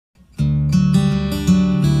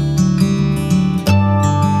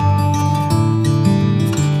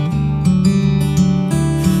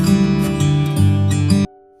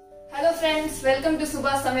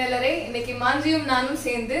சமையலறை. இன்னைக்கு மாஞ்சியும் நானும்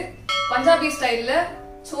சேர்ந்து பஞ்சாபி ஸ்டைல்ல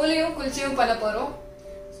சோலையும் குல்ச்சையும் பண்ண போறோம்.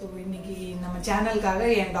 ஸோ இன்னைக்கு நம்ம சேனலுக்காக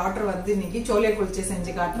என் டாக்டர் வந்து இன்னைக்கு சோலே குல்ச்சை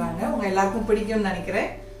செஞ்சு காட்டுறாங்க. உங்க எல்லாருக்கும் பிடிக்கும்னு நினைக்கிறேன்.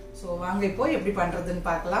 ஸோ வாங்க இப்போ எப்படி பண்றதுன்னு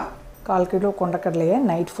பார்க்கலாம். 1/4 கிலோ கொண்டக்கடலையை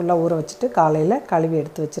நைட் ஃபுல்லாக ஊற வச்சுட்டு காலையில் கழுவி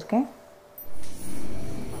எடுத்து வச்சுருக்கேன்.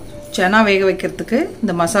 சனா வேக வைக்கிறதுக்கு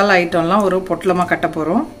இந்த மசாலா ஐட்டம்லாம் ஒரு பொட்டலமாக கட்ட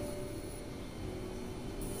போகிறோம்.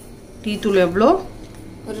 டீ தூள் எவ்வளோ?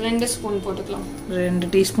 ஒரு 2 ஸ்பூன் போட்டுக்கலாம். 2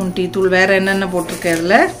 டீஸ்பூன் டீ தூள். வேறு என்னென்ன போட்டிருக்கேன்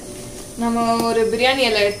இதில்? நம்ம ஒரு பிரியாணி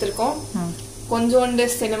இலை எடுத்திருக்கோம். கொஞ்சோண்டு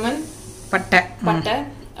சினமன், பட்டை,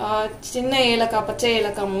 சின்ன ஏலக்காய், பச்சை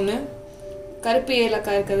ஏலக்காய் 3, கருப்பு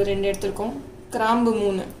ஏலக்காய் இருக்கிறது 2 எடுத்திருக்கோம், கிராம்பு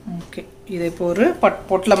 3. ஓகே, இதை இப்போ ஒரு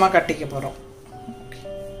பொட்டலமாக கட்டிக்க போகிறோம்.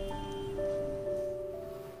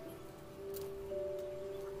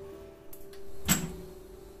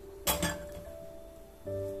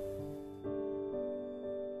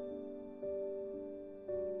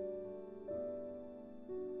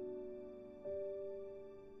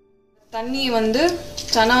 தண்ணி வந்து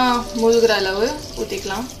சனா முழுகிற அளவு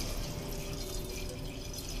ஊற்றிக்கலாம்.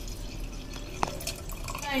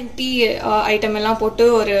 டீ ஐட்டம் எல்லாம் போட்டு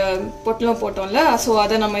ஒரு பொட்டலம் போட்டோம்ல, ஸோ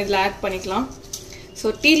அதை நம்ம இதில் ஆட் பண்ணிக்கலாம். ஸோ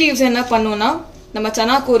டீ லீவ்ஸ் என்ன பண்ணுவோம்னா நம்ம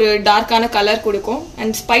சனாக்கு ஒரு டார்க்கான கலர் கொடுக்கும்.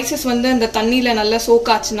 அண்ட் ஸ்பைசஸ் வந்து அந்த தண்ணியில் நல்லா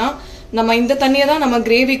சோக் ஆச்சுன்னா நம்ம இந்த தண்ணியை தான் நம்ம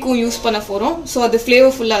கிரேவிக்கும் யூஸ் பண்ண போகிறோம். ஸோ அது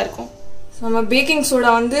ஃப்ளேவர்ஃபுல்லாக இருக்கும். ஸோ நம்ம பேக்கிங்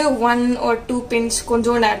சோடா வந்து 1 or 2 பிஞ்ச்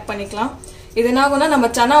கொஞ்சோண்டு ஆட் பண்ணிக்கலாம். இது என்ன ஆகும்னா நம்ம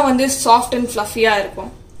சனா வந்து சாஃப்ட் அண்ட் ஃப்ளஃபியா இருக்கும்.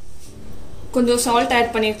 கொஞ்சம் சால்ட்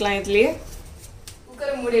ஆட் பண்ணிக்கலாம். இதுலயே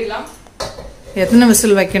குக்கரை மூடிடலாம். எத்தனை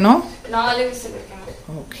விசில் வைக்கணும்? 4 விசில் வைக்கணும்.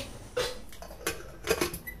 ஓகே.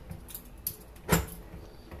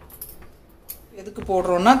 எதுக்கு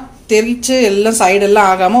போடுறோம்னா தெரிச்சு எல்லாம் சைடெல்லாம்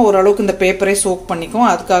ஆகாம ஓரளவுக்கு இந்த பேப்பரே சோக் பண்ணிக்கும்.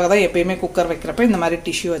 அதுக்காக தான் எப்பயுமே குக்கர் வைக்கிறப்ப இந்த மாதிரி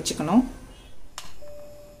டிஷ்யூ வச்சுக்கணும்.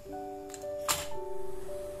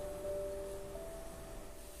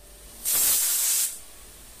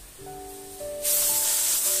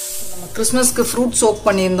 கிறிஸ்மஸ்க்கு ஃப்ரூட் சோக்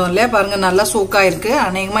பண்ணியிருந்தோம் இல்லையா, பாருங்க நல்லா சோக் ஆயிருக்கு.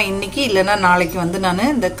 அநேகமாக இன்னைக்கு இல்லைன்னா நாளைக்கு வந்து நான்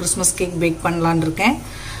இந்த கிறிஸ்மஸ் கேக் பேக் பண்ணலான் இருக்கேன்.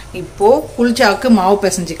 இப்போ குல்ச்சாவுக்கு மாவு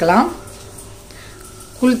பிசைஞ்சிக்கலாம்.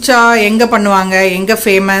 குல்ச்சா எங்க பண்ணுவாங்க, எங்க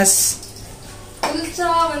ஃபேமஸ்? குல்ச்சா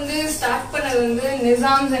வந்து ஸ்டார்ட் பண்ணது வந்து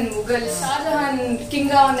நிசாம்ஸ் அண்ட் முகல். ஷாஜஹான்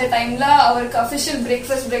கிங்கா வந்த டைம்ல அவருக்கு அபிஷியல்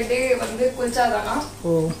பிரேக்ஃபாஸ்ட் பிரேக் டே வந்து குல்ச்சா தானா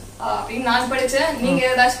அப்படின்னு நான் படிச்சேன். நீங்க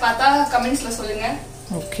ஏதாச்சும் பார்த்தா கமெண்ட்ஸ்ல சொல்லுங்க.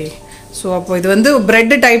 ஓகே. சோ அப்போ இது வந்து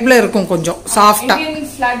பிரெட் டைப்ல இருக்கும், கொஞ்சம் சாஃப்ட்டா. இந்தியன்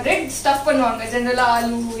ஃபிளாட் பிரெட் ஸ்டஃப் பண்ணுவாங்க ஜெனரலா ஆலு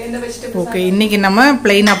எந்த வெஜிடபிள்ஸ். ஓகே, இன்னைக்கு நம்ம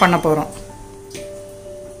பிளைனா பண்ண போறோம்.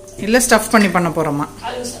 இல்ல ஸ்டஃப் பண்ணி பண்ண போறோமா?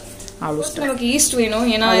 ஆலு ஸ்டஃப். நமக்கு ஈஸ்ட் வேணும்.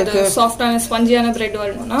 ஏன்னா இது சாஃப்ட்டான ஸ்பஞ்சியான பிரெட்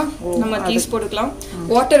வரணும்னா நம்ம ஈஸ்ட் போட்டுக்கலாம்.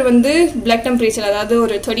 வாட்டர் வந்து பிளட் டெம்பரேச்சர், அதாவது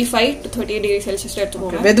ஒரு 35 to 38 டிகிரி செல்சியஸ்ல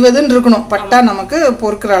எடுத்துக்கோங்க. வெதுவெதுன்னு இருக்கணும். பட்டா நமக்கு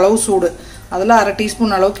பொறுக்கிற அளவு சூடு. அதுல 1/2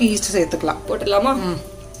 டீஸ்பூன் அளவுக்கு ஈஸ்ட் சேர்த்துக்கலாம். போட்டுடலாமா?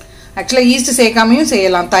 ஆக்சுவலாக ஈஸ்ட் சேர்க்காமையும்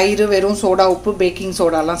செய்யலாம். தயிர், வெறும் சோடா, உப்பு, பேக்கிங்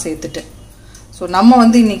சோடாலாம் சேர்த்துட்டு. ஸோ நம்ம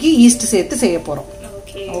வந்து இன்னைக்கு ஈஸ்ட் சேர்த்து செய்ய போகிறோம்.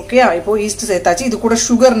 ஓகே, இப்போ ஈஸ்ட் சேர்த்தாச்சு. இது கூட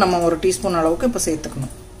சுகர் நம்ம 1 டீஸ்பூன் அளவுக்கு இப்போ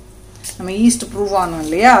சேர்த்துக்கணும். நம்ம ஈஸ்ட் ப்ரூவ் ஆனோம்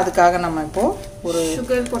இல்லையா, அதுக்காக நம்ம இப்போ ஒரு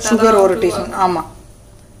சுகர் 1 டீஸ்பூன். ஆமாம்.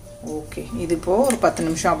 ஓகே, இது இப்போ ஒரு 10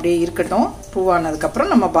 நிமிஷம் அப்படியே இருக்கட்டும். ப்ரூவ்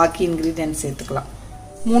ஆனதுக்கப்புறம் நம்ம பாக்கி இன்க்ரீடியன்ட் சேர்த்துக்கலாம்.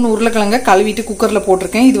 3 உருளைக்கிழங்க கழுவிட்டு குக்கரில்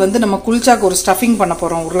போட்டிருக்கேன். இது வந்து நம்ம குல்ச்சாக்கு ஒரு ஸ்டஃபிங் பண்ண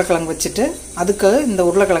போகிறோம். உருளைக்கிழங்கு வச்சுட்டு அதுக்கு இந்த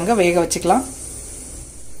உருளைக்கிழங்க வேக வச்சுக்கலாம்.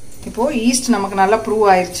 இப்போது ஈஸ்ட் நமக்கு நல்லா ப்ரூவ்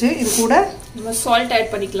ஆயிடுச்சு. இது கூட நம்ம சால்ட்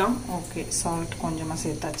ஆட் பண்ணிக்கலாம். ஓகே, சால்ட் கொஞ்சமாக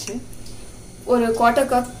சேர்த்தாச்சு. ஒரு 1/4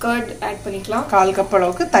 கப் கர்ட் ஆட் பண்ணிக்கலாம். 1/4 கப்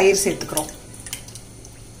அளவுக்கு தயிர் சேர்த்துக்கிறோம்.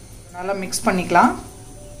 நல்லா மிக்ஸ் பண்ணிக்கலாம்.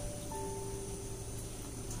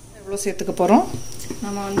 எவ்வளோ சேர்த்துக்க போகிறோம்?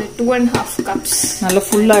 நம்ம வந்து 2.5 கப்ஸ் நல்லா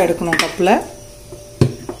ஃபுல்லாக எடுக்கணும் கப்பில்.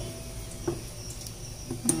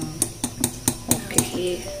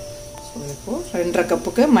 இப்போ 2.5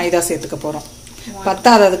 கப்புக்கு மைதா சேர்த்துக்க போறோம்.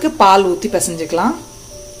 பத்தாததுக்கு பால் ஊற்றி பிசைஞ்சுக்கலாம்.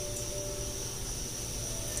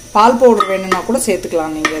 பால் பவுடர் வேணும்னா கூட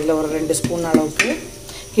சேர்த்துக்கலாம் நீங்கள். இதில் ஒரு 2 ஸ்பூன் அளவுக்கு.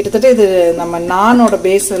 கிட்டத்தட்ட இது நம்ம நானோட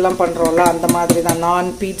பேஸ் எல்லாம் பண்ணுறோம்ல, அந்த மாதிரி தான். நான்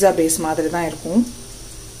பீட்சா பேஸ் மாதிரி தான் இருக்கும்.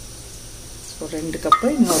 ஸோ 2 கப்பு,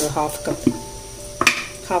 இன்னொரு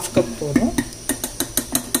 1/2 கப் போதும்.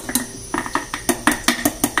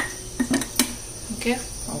 Okay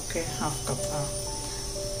okay, 1/2 cup.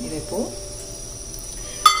 இதை இப்போ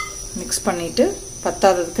மிக்ஸ் பண்ணிட்டு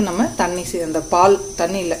பத்தாததுக்கு நம்ம தண்ணி அந்த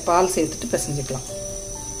பால் சேர்த்துட்டு பிசைஞ்சுக்கலாம்.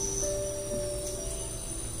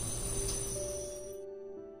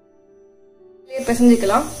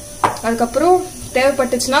 பிசைஞ்சுக்கலாம். அதுக்கப்புறம்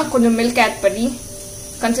தேவைப்பட்டுச்சுன்னா கொஞ்சம் மில்க் ஆட் பண்ணி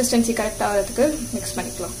கன்சிஸ்டன்சி கரெக்ட் ஆகிறதுக்கு மிக்ஸ்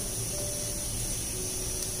பண்ணிக்கலாம்.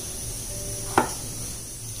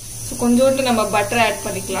 கொஞ்சோண்டு நம்ம பட்டர் ஆட்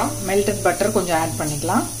பண்ணிக்கலாம். மெல்டட் பட்டர் கொஞ்சம் ஆட்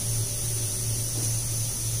பண்ணிக்கலாம்.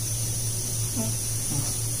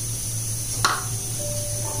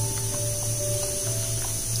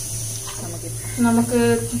 நமக்கு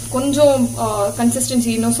கொஞ்சம் கன்சிஸ்டன்சி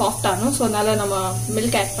இன்னும் சாஃப்ட் ஆகணும். ஸோ அதனால நம்ம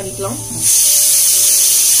மில்க் ஆட் பண்ணிக்கலாம்.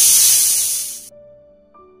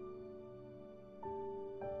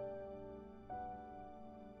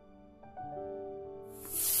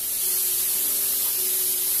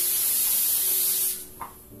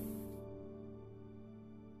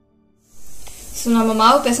 ஸோ நம்ம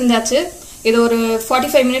மாவு பிசைஞ்சாச்சு. இது ஒரு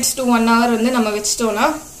 45 மினிட்ஸ் to 1 hour வந்து நம்ம வச்சிட்டோம்னா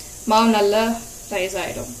மாவு நல்லா ரைஸ்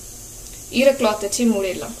ஆயிடும். ஈர கிளாத் வச்சு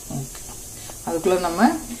மூடிடலாம். அதுக்குள்ள நம்ம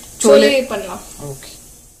சோலே பண்ணலாம். ஓகே.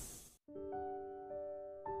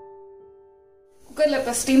 குக்கர்ல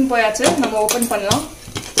இப்ப ஸ்டீம் போயாச்சு. நம்ம ஓபன் பண்ணலாம்.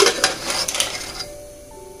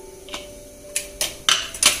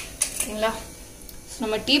 சரிங்களா?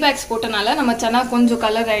 நம்ம டீ பேக்ஸ் போட்டனால நம்ம சனா கொஞ்சம்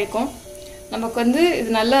கலர் ஆயிருக்கும். நமக்கு வந்து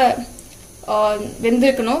இது நல்ல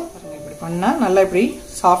வெந்திருக்கணும். இப்படி பண்ணா நல்லா இப்படி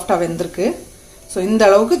சாஃப்டா வெந்திருக்கு. ஸோ இந்த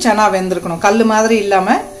அளவுக்கு சனா வெந்திருக்கணும். கல் மாதிரி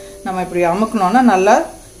இல்லாம நம்ம இப்படி அமுக்கணும்னா நல்லா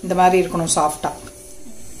இந்த மாதிரி இருக்கணும் சாஃப்டா.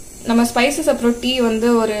 நம்ம ஸ்பைசஸ் அப்புறம் டீ வந்து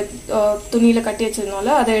ஒரு துணியில கட்டி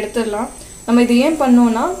வச்சிருந்தோம்ல, அதை எடுத்துடலாம். நம்ம இது ஏன்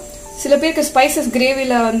பண்ணோம்னா, சில பேருக்கு ஸ்பைசஸ்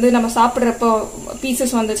கிரேவில வந்து நம்ம சாப்பிட்றப்போ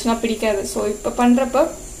பீசஸ் வந்துச்சுன்னா பிடிக்காது. ஸோ இப்போ பண்றப்ப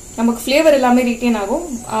நமக்கு ஃப்ளேவர் எல்லாமே ரீட்டைன் ஆகும்.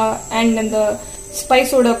 அண்ட் இந்த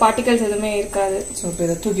ஸ்பைஸோட பார்ட்டிகல்ஸ் எதுவுமே இருக்காது. ஸோ இப்போ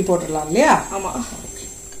இதை தூக்கி போட்டுடலாம் இல்லையா? ஆமா.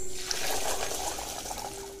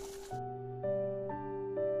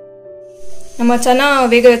 நம்ம சனா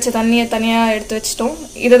வேக வச்ச தண்ணியை தனியாக எடுத்து வச்சிட்டோம்.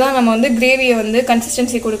 இதை தான் நம்ம வந்து கிரேவியை வந்து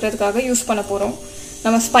கன்சிஸ்டன்சி கொடுக்கறதுக்காக யூஸ் பண்ண போகிறோம்.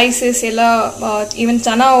 நம்ம ஸ்பைசஸ் எல்லாம் ஈவன்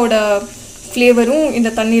சனாவோட ஃப்ளேவரும் இந்த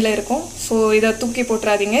தண்ணியில் இருக்கும். ஸோ இதை தூக்கி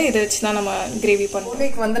போட்டுறாதீங்க. இதை வச்சு தான் நம்ம கிரேவி பண்ணுவோம்.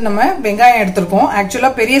 சோலைக்கு வந்து நம்ம வெங்காயம் எடுத்திருக்கோம்.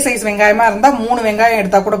 ஆக்சுவலாக பெரிய சைஸ் வெங்காயமா இருந்தால் 3 வெங்காயம்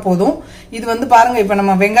எடுத்தா கூட போதும். இது வந்து பாருங்க, இப்போ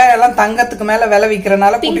நம்ம வெங்காயம் எல்லாம் தங்கத்துக்கு மேல விலை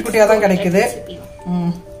விற்கிறனால குட்டி குட்டியா தான் கிடைக்குது.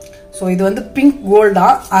 ஸோ இது வந்து பிங்க் கோல்டா,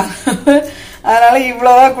 அதனால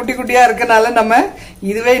இவ்வளவுதான் குட்டி குட்டியா இருக்கனால நம்ம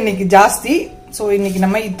இதுவே இன்னைக்கு ஜாஸ்தி. ஸோ இன்னைக்கு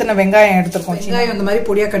நம்ம இத்தனை வெங்காயம் எடுத்திருக்கோம். வெங்காயம் இந்த மாதிரி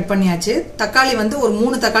பொடியா கட் பண்ணியாச்சு. தக்காளி வந்து ஒரு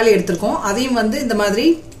 3 தக்காளி எடுத்திருக்கோம். அதையும் வந்து இந்த மாதிரி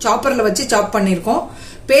சாப்பர்ல வச்சு சாப் பண்ணிருக்கோம்.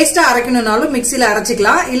 பேஸ்டா அரைக்கணும்னாலும் மிக்சியில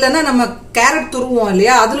அரைச்சிக்கலாம். இல்லைன்னா நம்ம கேரட் துருவோம்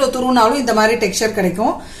இல்லையா, அதுல துருவினாலும் இந்த மாதிரி டெக்ஸ்சர்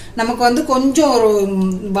கிடைக்கும். நமக்கு வந்து கொஞ்சம் ஒரு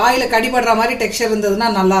வாயில கடிபடுற மாதிரி டெக்ஸ்சர் இருந்ததுன்னா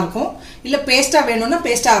நல்லா இருக்கும். இல்ல பேஸ்டா வேணும்னா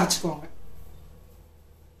பேஸ்டா அரைச்சுக்கோங்க.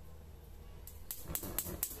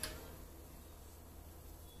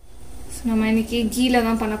 நம்ம இன்னைக்கு கீல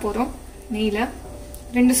தான் பண்ண போறோம். நெய்ல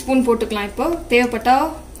 2 ஸ்பூன் போட்டுக்கலாம். இப்போ தேவைப்பட்டா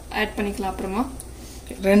ஆட் பண்ணிக்கலாம். அப்புறமா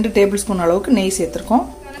 2 டேபிள் ஸ்பூன் அளவுக்கு நெய் சேர்த்திருக்கோம்.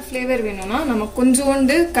 ஃப்ளேவர் வேணும்னா நம்ம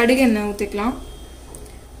கொஞ்சோண்டு கடுகு எண்ணெய் ஊற்றிக்கலாம்.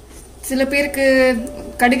 சில பேருக்கு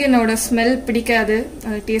கடுகு எண்ணெயோட ஸ்மெல் பிடிக்காது,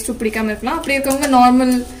 அது டேஸ்ட்டும் பிடிக்காம இருக்கலாம். அப்படி இருக்கவங்க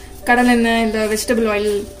நார்மல் கடல் எண்ணெய் இல்லை வெஜிடபிள்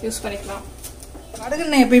ஆயில் யூஸ் பண்ணிக்கலாம். கடுகு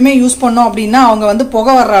எண்ணெய் எப்பயுமே யூஸ் பண்ணோம் அப்படின்னா அவங்க வந்து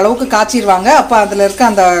புகை வர்ற அளவுக்கு காய்ச்சிடுவாங்க. அப்போ அதில் இருக்க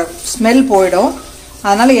அந்த ஸ்மெல் போயிடும்.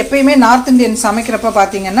 அதனால எப்பயுமே நார்த் இந்தியன் சமைக்கிறப்ப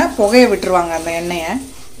பார்த்தீங்கன்னா புகையை விட்டுருவாங்க அந்த எண்ணெயை.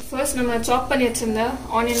 ஃபர்ஸ்ட் நம்ம சாப் பண்ணி வச்சிருந்த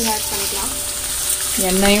ஆனியன் ஆட் பண்ணிக்கலாம்.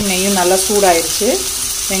 எண்ணெயும் நெய்யும் நல்லா சூடாயிருச்சு.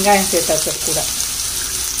 வெங்காயம் சேர்த்தாச்சு கூட.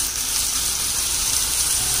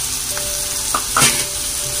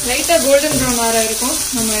 லைட்டாக கோல்டன் ப்ரௌன் ஆற இருக்கும்.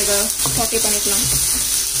 நம்ம இதை சாட்டே பண்ணிக்கலாம்.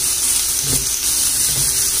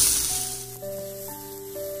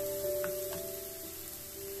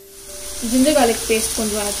 ஜிஞ்சர் கார்லிக் பேஸ்ட்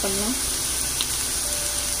கொஞ்சம் ஆட் பண்ணலாம்.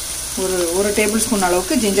 ஒரு டேபிள் ஸ்பூன்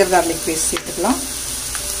அளவுக்கு ஜிஞ்சர் கார்லிக் பேஸ்ட் சேர்த்துக்கலாம்.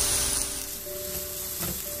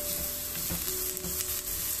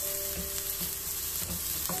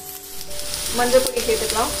 மஞ்சள் பொடி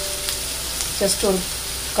சேர்த்துக்கலாம். ஜஸ்ட் ஒரு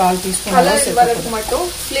 1/4 டீஸ்பூன் அளவுக்கு வரதுக்கு மட்டும்,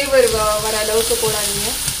 ஃப்ளேவர் வர அளவுக்கு போடாதீங்க.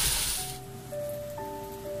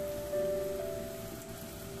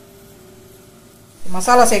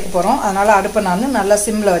 மசாலா சேர்க்க போகிறோம். அதனால் அடுப்பை நான் நல்லா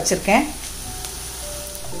சிம்மில் வச்சுருக்கேன்.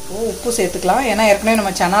 இப்போது உப்பு சேர்த்துக்கலாம். ஏன்னா ஏற்கனவே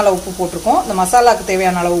நம்ம சனால உப்பு போட்டிருக்கோம். இந்த மசாலாவுக்கு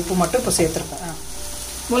தேவையான அளவு உப்பு மட்டும் இப்போ சேர்த்துருக்கோம்.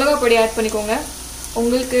 மிளகா பொடி ஆட் பண்ணிக்கோங்க.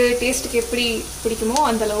 உங்களுக்கு டேஸ்ட்டுக்கு எப்படி பிடிக்குமோ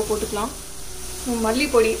அந்த அளவு போட்டுக்கலாம்.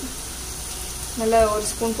 மல்லிப்பொடி நல்லா 1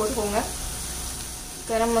 ஸ்பூன் போட்டுக்கோங்க.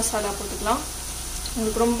 கரம் மசாலா போட்டுக்கலாம்.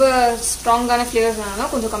 உங்களுக்கு ரொம்ப ஸ்ட்ராங்கான ஃப்ளேவர்ஸ்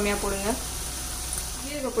வேணாலும் கொஞ்சம் கம்மியாக போடுங்க.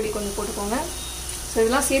 ஜீரகப்பொடி கொஞ்சம் போட்டுக்கோங்க. ஸோ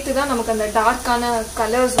இதெல்லாம் சேர்த்து தான் நமக்கு அந்த டார்க்கான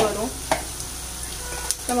கலர்ஸ் வரும்.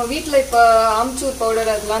 நம்ம வீட்டில் இப்போ ஆம்ச்சூர்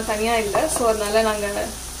பவுடர் அதெல்லாம் தனியாக இல்லை. ஸோ அதனால நாங்கள்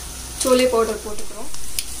சோலே பவுடர் போட்டுக்கிறோம்.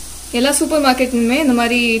 எல்லா சூப்பர் மார்க்கெட்லுமே இந்த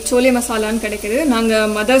மாதிரி சோலே மசாலான்னு கிடைக்குது.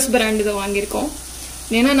 நாங்கள் மதர்ஸ் பிராண்ட் இதை வாங்கியிருக்கோம்.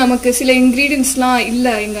 ஏன்னா நமக்கு சில இன்க்ரீடியன்ஸ்லாம்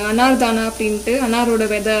இல்லை. எங்கள் அனார் தானா அப்படின்ட்டு அனாரோட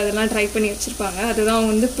விதை அதெல்லாம் ட்ரை பண்ணி வச்சுருப்பாங்க. அதுதான்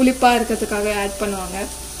அவங்க வந்து புளிப்பாக இருக்கிறதுக்காக ஆட் பண்ணுவாங்க.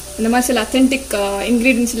 இந்த மாதிரி சில அத்தென்டிக்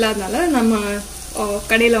இன்க்ரீடியன்ஸ் இல்லாதனால நம்ம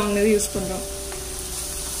கடையில் வாங்கினது யூஸ் பண்ணுறோம்.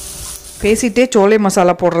 பேசிகிட்டே சோலை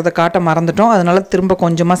மசாலா போடுறத காட்ட மறந்துட்டோம். அதனால திரும்ப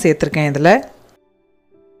கொஞ்சமாக சேர்த்துருக்கேன். இதில்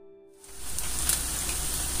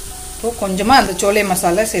இப்போ கொஞ்சமாக அந்த சோலை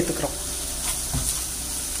மசாலா சேர்த்துக்கிறோம்.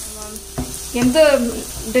 எந்த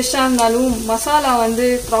டிஷ்ஷாக இருந்தாலும் மசாலா வந்து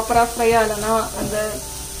ப்ராப்பராக ஃப்ரை ஆகலைன்னா அந்த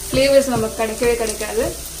ஃப்ளேவர்ஸ் நமக்கு கிடைக்கவே கிடைக்காது.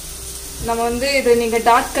 நம்ம வந்து இது நீங்கள்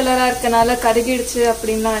டார்க் கலராக இருக்கனால கருகிடுச்சு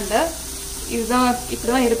அப்படின்லாம் இல்லை, இதுதான்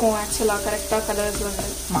இப்படி தான் இருக்கும் ஆக்சுவலாக கரெக்டாக கலர்ஸ் வந்து.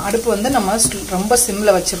 அடுப்பு வந்து நம்ம ரொம்ப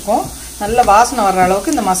சிம்மில் வச்சுருக்கோம். நல்ல வாசனை வர்ற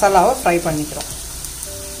அளவுக்கு இந்த மசாலாவை ஃப்ரை பண்ணிக்கிறோம்.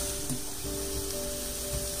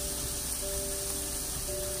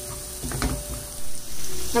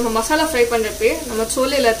 நம்ம மசாலா ஃப்ரை பண்ணுறப்பே நம்ம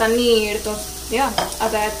சோலையில் தண்ணி எடுத்தோம் இல்லையா,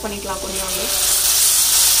 அதை ஆட் பண்ணிக்கலாம் கொஞ்சம்.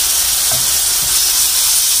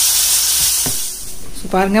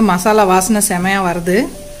 பாருங்கள் மசாலா வாசனை செமையாக வருது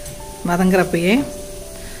வதங்குறப்பயே.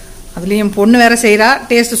 அதுலேயும் பொண்ணு வேறு செய்கிறா,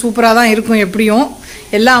 டேஸ்ட்டு சூப்பராக தான் இருக்கும். எப்படியும்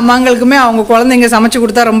எல்லா அம்மாங்களுக்குமே அவங்க குழந்தைங்க சமைச்சு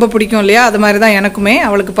கொடுத்தா ரொம்ப பிடிக்கும் இல்லையா, அது மாதிரி தான் எனக்குமே.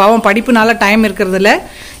 அவளுக்கு பாவம் படிப்புனால டைம் இருக்கிறதில்ல,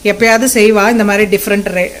 எப்போயாவது செய்வா இந்த மாதிரி டிஃப்ரெண்ட்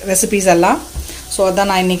ரெசிபீஸ் எல்லாம். ஸோ அதான்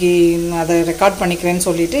நான் இன்றைக்கி அதை ரெக்கார்ட் பண்ணிக்கிறேன்னு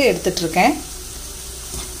சொல்லிட்டு எடுத்துகிட்ருக்கேன்.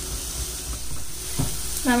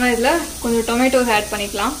 நம்ம இதில் கொஞ்சம் டொமேட்டோஸ் ஆட்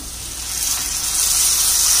பண்ணிக்கலாம்.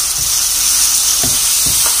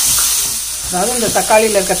 அதாவது இந்த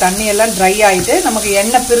தக்காளியில் இருக்க தண்ணியெல்லாம் ட்ரை ஆகிட்டு நமக்கு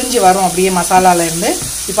எண்ணெய் பிரிஞ்சு வரும் அப்படியே மசாலாலேருந்து.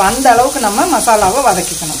 இப்போ அந்த அளவுக்கு நம்ம மசாலாவை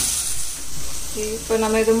வதக்கிக்கணும். இப்போ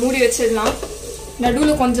நம்ம இதை மூடி வச்சிடலாம்.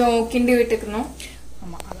 நடுவில் கொஞ்சம் கிண்டி விட்டுக்கணும்.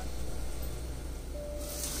 ஆமாம்,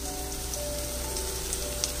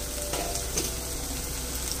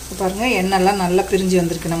 பாருங்கள் எண்ணெய்லாம் நல்லா பிரிஞ்சு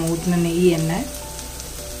வந்திருக்கு. நம்ம ஊற்றின நெய் எண்ணெய்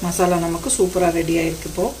மசாலா நமக்கு சூப்பராக ரெடி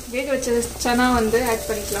ஆகிருக்கு. இப்போது வேக வச்ச சனா வந்து ஆட்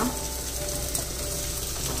பண்ணிக்கலாம்.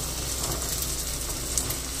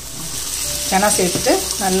 சனா சேர்த்துட்டு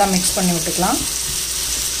நல்லா மிக்ஸ் பண்ணி விட்டுக்கலாம்.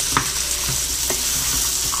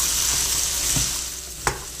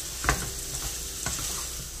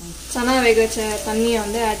 சனா வேக வச்ச தண்ணியை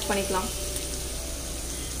வந்து ஆட் பண்ணிக்கலாம்.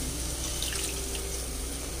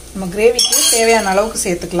 நம்ம கிரேவிக்கு தேவையான அளவுக்கு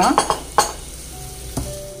சேர்த்துக்கலாம்.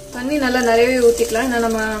 தண்ணி நல்லா நிறையவே ஊற்றிக்கலாம். ஏன்னா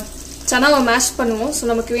நம்ம சனாவை மேஷ் பண்ணுவோம். ஸோ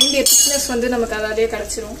நமக்கு வேண்டிய திக்னஸ் வந்து நமக்கு அதாலே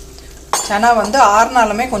கிடச்சிரும். சனா வந்து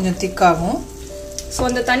ஆறுனாலுமே கொஞ்சம் திக்காகும். ஸோ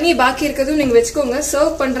அந்த தண்ணி பாக்கி இருக்கிறதும் நீங்கள் வச்சுக்கோங்க.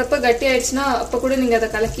 சர்வ் பண்ணுறப்ப கட்டி ஆயிடுச்சுன்னா அப்போ கூட நீங்கள் அதை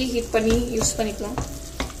கலக்கி ஹீட் பண்ணி யூஸ் பண்ணிக்கலாம்.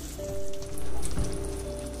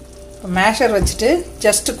 மேஷர் வச்சுட்டு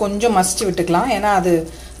ஜஸ்ட்டு கொஞ்சம் மசிச்சு விட்டுக்கலாம். ஏன்னா அது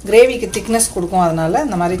கிரேவிக்கு திக்னஸ் கொடுக்கும். அதனால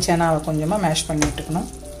இந்த மாதிரி சனாவை கொஞ்சமாக மேஷ் பண்ணி விட்டுக்கணும்.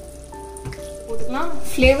 போட்டுக்கலாம்.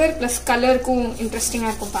 ஃப்ளேவர் ப்ளஸ் கலருக்கும்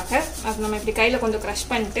இன்ட்ரெஸ்டிங்காக இருக்கும் பார்க்க. அது நம்ம இப்படி கையில் கொஞ்சம் க்ரஷ்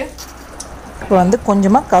பண்ணிட்டு இப்போ வந்து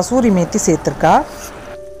கொஞ்சமாக கசூரி மேத்தி சேர்த்துருக்கா.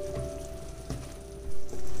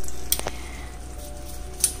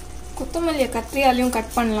 கொத்தமல்லியை கத்திரியாலையும்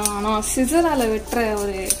கட் பண்ணலாம். ஆனால் சிசரால் வெட்டுற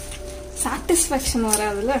ஒரு சாட்டிஸ்ஃபேக்ஷன்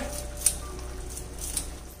வராதுல்ல.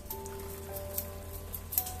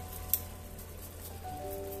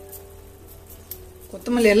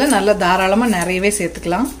 கொத்தமல்லி எல்லாம் நல்லா தாராளமாக நிறையவே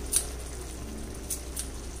சேர்த்துக்கலாம்.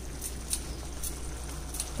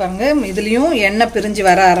 பாருங்க இதுலேயும் எண்ணெய் பிரிஞ்சு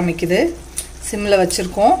வர ஆரம்பிக்குது. சிம்மில்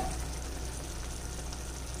வச்சுருக்கோம்.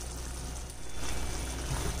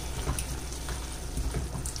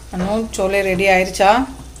 இன்னும் சோலை ரெடி ஆயிடுச்சா?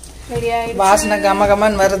 ரெடி ஆயிடுச்சு. வாசனை கம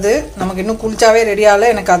கமன்னு வருது. நமக்கு இன்னும் குளிச்சாவே ரெடி ஆகல.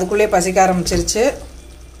 எனக்கு அதுக்குள்ளே பசிக்க ஆரம்பிச்சிருச்சு.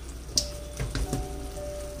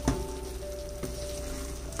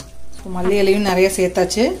 மல்லி இலையும் நிறைய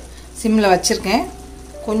சேர்த்தாச்சு. சிம்மில் வச்சுருக்கேன்.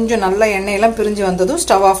 கொஞ்சம் நல்லா எண்ணெயெல்லாம் பிரிஞ்சு வந்ததும்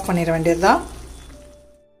ஸ்டவ் ஆஃப் பண்ணிட வேண்டியது தான்.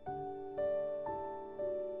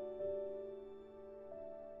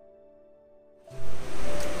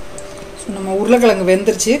 நம்ம உருளைக்கிழங்கு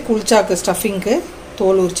வெந்துருச்சு. குளிச்சாக்கு ஸ்டஃபிங்க்கு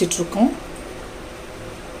தோல் உரிச்சிட்ருக்கோம்.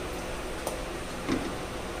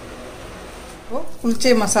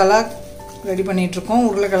 குளிச்சை மசாலா ரெடி பண்ணிகிட்ருக்கோம்.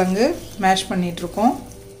 உருளைக்கிழங்கு மேஷ் பண்ணிகிட்ருக்கோம்.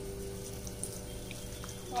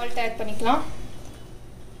 சால்ட் ஆட் பண்ணிக்கலாம்.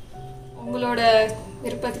 உங்களோட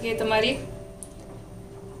விருப்பத்துக்கு ஏற்ற மாதிரி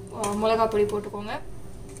மிளகாய் பொடி போட்டுக்கோங்க.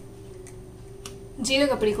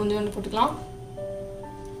 ஜீரகப்பொடி கொஞ்சோண்டு போட்டுக்கலாம்.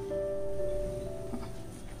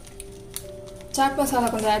 சாட் மசாலா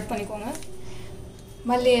கொஞ்சம் ஆட் பண்ணிக்கோங்க.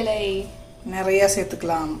 மல்லி இலை நிறையா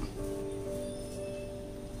சேர்த்துக்கலாம்.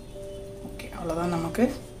 ஓகே, அவ்வளோதான் நமக்கு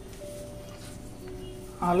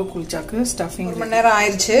ஆலு குல்ச்சாக்கு ஸ்டஃபிங். 1 மணி நேரம்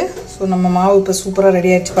ஆயிடுச்சு. ஸோ நம்ம மாவு இப்போ சூப்பராக ரெடி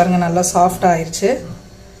ஆயிடுச்சு. பாருங்கள் நல்லா சாஃப்டாக ஆயிடுச்சு.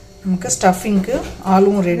 நமக்கு ஸ்டஃபிங்க்கு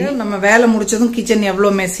ஆலும் ரெடி. நம்ம வேலை முடிச்சதும் கிச்சன்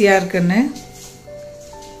எவ்வளோ மெஸ்ஸியாக இருக்குன்னு.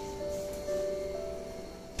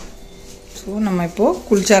 ஸோ நம்ம இப்போது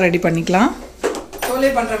குல்ச்சா ரெடி பண்ணிக்கலாம். சோலை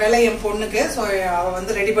பண்ணுற வேலை என் பொண்ணுக்கு. ஸோ அவள்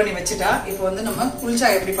வந்து ரெடி பண்ணி வச்சுட்டா. இப்போ வந்து நம்ம குல்ச்சா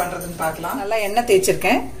எப்படி பண்ணுறதுன்னு பார்க்கலாம். நல்லா எண்ணெய்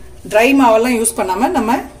தேய்ச்சிருக்கேன். ட்ரை மாவெல்லாம் யூஸ் பண்ணாமல்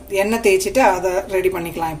நம்ம எண்ணெய் தேய்ச்சிட்டு அதை ரெடி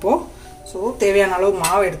பண்ணிக்கலாம் இப்போது. ஸோ தேவையான அளவு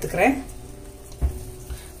மாவு எடுத்துக்கிறேன்.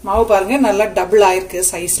 மாவு பாருங்கள் நல்லா டபுள் ஆயிருக்கு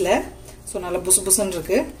சைஸில். ஸோ நல்லா புசு புசுன்னு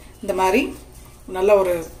இருக்குது. இந்த மாதிரி நல்லா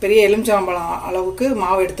ஒரு பெரிய எலுமிச்சம்பழம் அளவுக்கு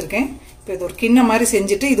மாவு எடுத்திருக்கேன். இப்போ இது ஒரு கிண்ண மாதிரி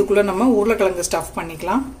செஞ்சுட்டு இதுக்குள்ளே நம்ம உருளைக்கிழங்கு ஸ்டஃப்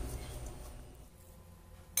பண்ணிக்கலாம்.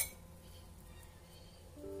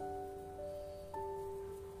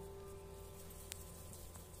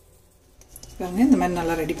 இந்த மாதிரி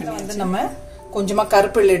நல்லா ரெடி பண்ணி வந்து நம்ம கொஞ்சமாக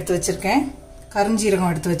கருப்பெள்ளு எடுத்து வச்சுருக்கேன்,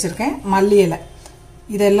 கருஞ்சீரகம் எடுத்து வச்சுருக்கேன், மல்லி இலை,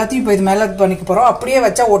 இது எல்லாத்தையும் இப்போ இது மேலே பண்ணிக்க போகிறோம். அப்படியே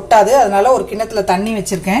வச்சா ஒட்டாது, அதனால ஒரு கிண்ணத்தில் தண்ணி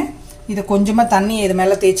வச்சுருக்கேன். இதை கொஞ்சமாக தண்ணியை இது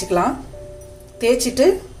மேலே தேய்ச்சிக்கலாம். தேய்ச்சிட்டு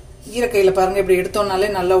ஈரக்கையில் பாருங்கள் இப்படி எடுத்தோம்னாலே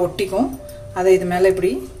நல்லா ஒட்டிக்கும். அதை இது மேலே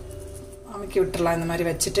இப்படி அமைக்கி விட்டுடலாம். இந்த மாதிரி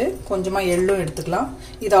வச்சுட்டு கொஞ்சமாக எள்ளும் எடுத்துக்கலாம்.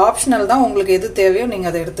 இது ஆப்ஷனல் தான், உங்களுக்கு எது தேவையோ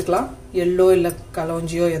நீங்கள் அதை எடுத்துக்கலாம். எள்ளோ இல்லை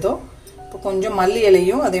கலோஞ்சியோ ஏதோ. இப்போ கொஞ்சம் மல்லி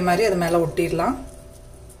இலையும் அதே மாதிரி அது மேலே ஒட்டிடலாம்.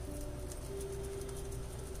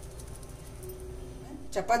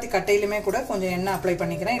 சப்பாத்தி கட்டையிலுமே கூட கொஞ்சம் எண்ணெய் அப்ளை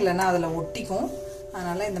பண்ணிக்கிறேன், இல்லைன்னா அதில் ஒட்டிக்கும்.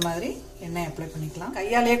 அதனால் இந்த மாதிரி எண்ணெய் அப்ளை பண்ணிக்கலாம்.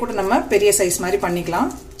 கையாலேயே கூட நம்ம பெரிய சைஸ் மாதிரி பண்ணிக்கலாம்,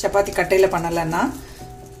 சப்பாத்தி கட்டையில் பண்ணலைன்னா.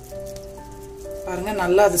 பாருங்கள்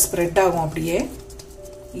நல்லா அது ஸ்ப்ரெட் ஆகும் அப்படியே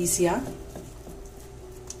ஈஸியாக.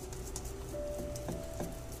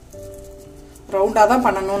 ரவுண்டாக தான்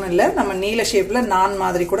பண்ணணும்னு இல்லை, நம்ம நீல ஷேப்பில் நான்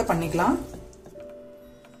மாதிரி கூட பண்ணிக்கலாம்.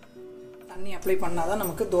 தண்ணி அப்ளை பண்ணாதான்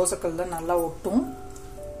நமக்கு தோசைக்கல்ல நல்லா ஒட்டும்.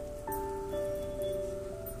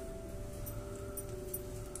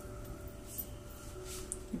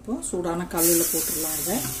 இப்போ சூடான கல்லில் போட்டுடலாம்.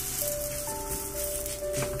 இதை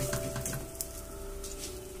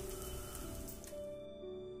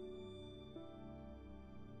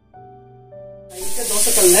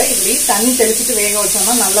தோசைக்கல்ல இப்படி தண்ணி தெளிச்சுட்டு வேக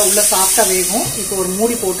வச்சோம்னா நல்லா உள்ள சாஃப்டா வேகும். இப்போ ஒரு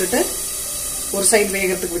மூடி போட்டுட்டு ஒரு சைடு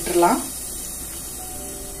வேகிறதுக்கு விட்டுடலாம்.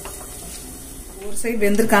 ஒரு சைடு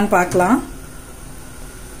வெந்திருக்கான்னு பார்க்கலாம்.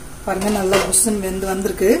 பாருங்க நல்லா புஷ்ஷுன்னு வெந்து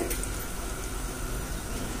வந்திருக்கு.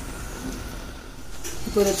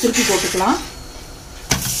 இப்போ இதை திருப்பி போட்டுக்கலாம்.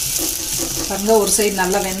 பாருங்க ஒரு சைடு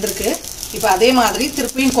நல்லா வெந்திருக்கு. இப்போ அதே மாதிரி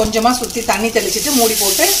திருப்பியும் கொஞ்சமாக சுற்றி தண்ணி தெளிச்சுட்டு மூடி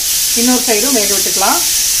போட்டு இன்னொரு சைடும் வேக விட்டுக்கலாம்.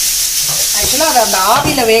 ஆக்சுவலாக அது அந்த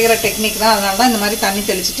ஆவியில் வேகிற டெக்னிக் தான், அதனால தான் இந்த மாதிரி தண்ணி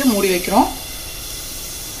தெளிச்சுட்டு மூடி வைக்கிறோம்.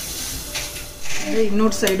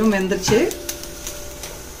 இன்னொரு சைடும் வெந்துருச்சு.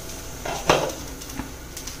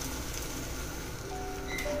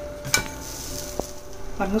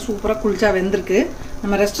 பாருங்க சூப்பராக குளிச்சா வெந்திருக்கு.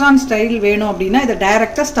 நம்ம ரெஸ்டாரண்ட் ஸ்டைல் வேணும் அப்படின்னா இதை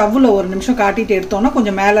டைரெக்டாக ஸ்டவ்வில் ஒரு நிமிஷம் காட்டிட்டு எடுத்தோம்னா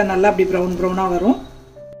கொஞ்சம் மேலே நல்லா அப்படி ப்ரௌன் ப்ரௌனாக வரும்.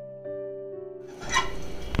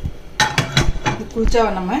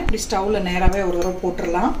 குளிச்சாவை நம்ம இப்படி ஸ்டவ்வில் நேராகவே ஒரு தடவை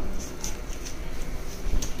போட்டுடலாம்.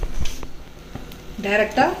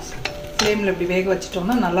 டைரெக்டாக ஃப்ளேமில் இப்படி வேக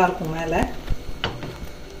வச்சிட்டோம்னா நல்லாயிருக்கும் மேலே.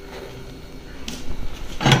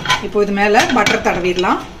 இப்போ இது மேலே பட்டர்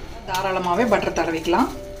தடவிடலாம். தாராளமாகவே பட்டர் தடவிக்கலாம்.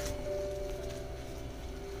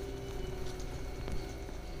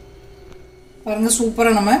 பாருங்க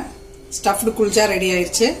சூப்பராக நம்ம ஸ்டஃப்டு குல்ச்சா ரெடி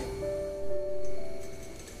ஆயிடுச்சு.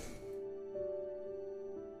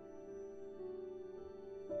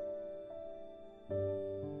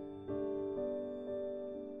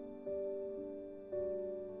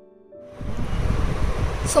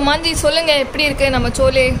 சுமாஞ்சி சொல்லுங்க எப்படி இருக்கு நம்ம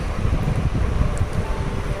சோலே?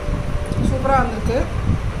 சூப்பராக இருந்திருக்கு.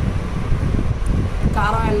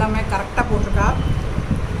 காரம் எல்லாமே கரெக்டாக போட்டிருக்கா.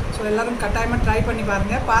 ஸோ எல்லோரும் கட்டாயமாக ட்ரை பண்ணி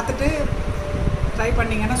பாருங்கள். பார்த்துட்டு ட்ரை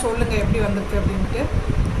பண்ணிங்கன்னா சொல்லுங்கள் எப்படி வந்திருக்கு அப்படின்ட்டு.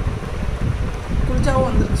 குல்ச்சாவும்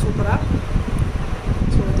வந்திருக்கு சூப்பராக.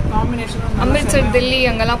 ஸோ இது காம்பினேஷனும் அமிர்த்சர், டெல்லி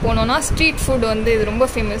அங்கெல்லாம் போனோன்னா ஸ்ட்ரீட் ஃபுட் வந்து இது ரொம்ப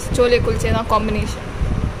ஃபேமஸ். சோலே குல்ச்சே தான் காம்பினேஷன்.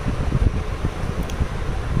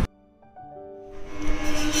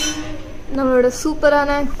 நம்மளோட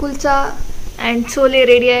சூப்பரான குல்ச்சா அண்ட் சோலே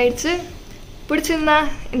ரெடி ஆயிடுச்சு. பிடிச்சிருந்தா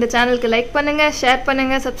இந்த சேனலுக்கு லைக் பண்ணுங்கள், ஷேர்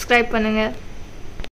பண்ணுங்கள், சப்ஸ்கிரைப் பண்ணுங்கள்.